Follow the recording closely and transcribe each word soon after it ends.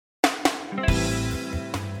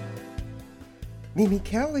Mimi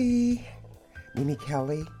Kelly,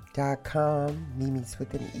 MimiKelly.com, Mimi's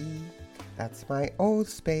with an E. That's my old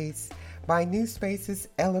space. My new space is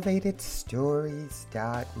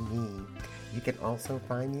ElevatedStories.me. You can also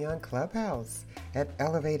find me on Clubhouse at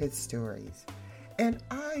Elevated Stories. And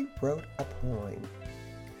I wrote a poem,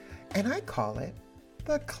 and I call it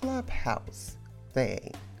the Clubhouse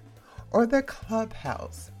Thing, or the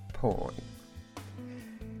Clubhouse Poem.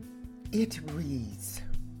 It reads,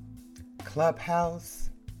 Clubhouse,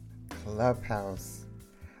 Clubhouse,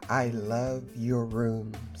 I love your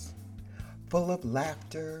rooms, full of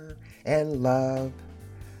laughter and love,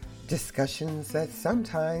 discussions that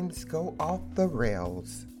sometimes go off the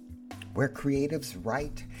rails, where creatives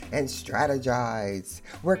write and strategize,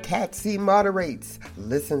 where Catsy moderates,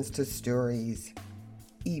 listens to stories,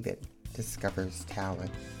 even discovers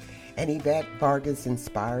talent, and Yvette Vargas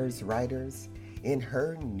inspires writers in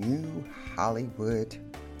her new Hollywood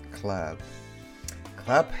club.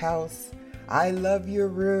 Clubhouse, I love your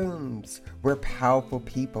rooms, where powerful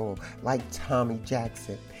people like Tommy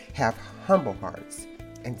Jackson have humble hearts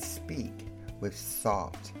and speak with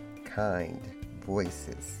soft, kind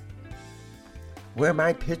voices. Where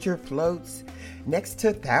my picture floats next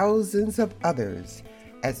to thousands of others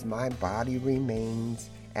as my body remains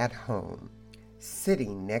at home,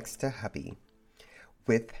 sitting next to hubby,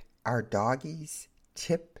 with our doggies,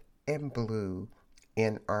 Chip and Blue,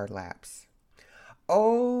 in our laps.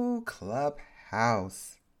 Oh,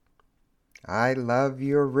 Clubhouse, I love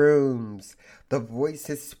your rooms, the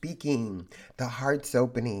voices speaking, the hearts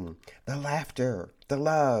opening, the laughter, the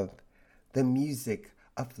love, the music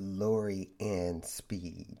of Lori Ann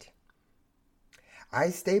Speed. I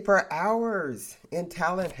stay for hours in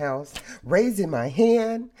Talent House, raising my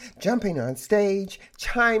hand, jumping on stage,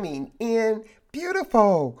 chiming in,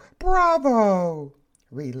 beautiful, bravo,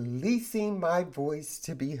 releasing my voice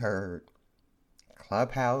to be heard.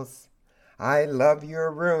 Clubhouse, I love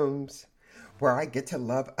your rooms, where I get to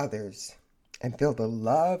love others and feel the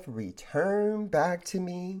love return back to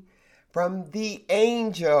me from the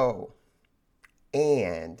angel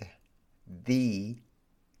and the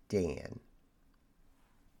Dan.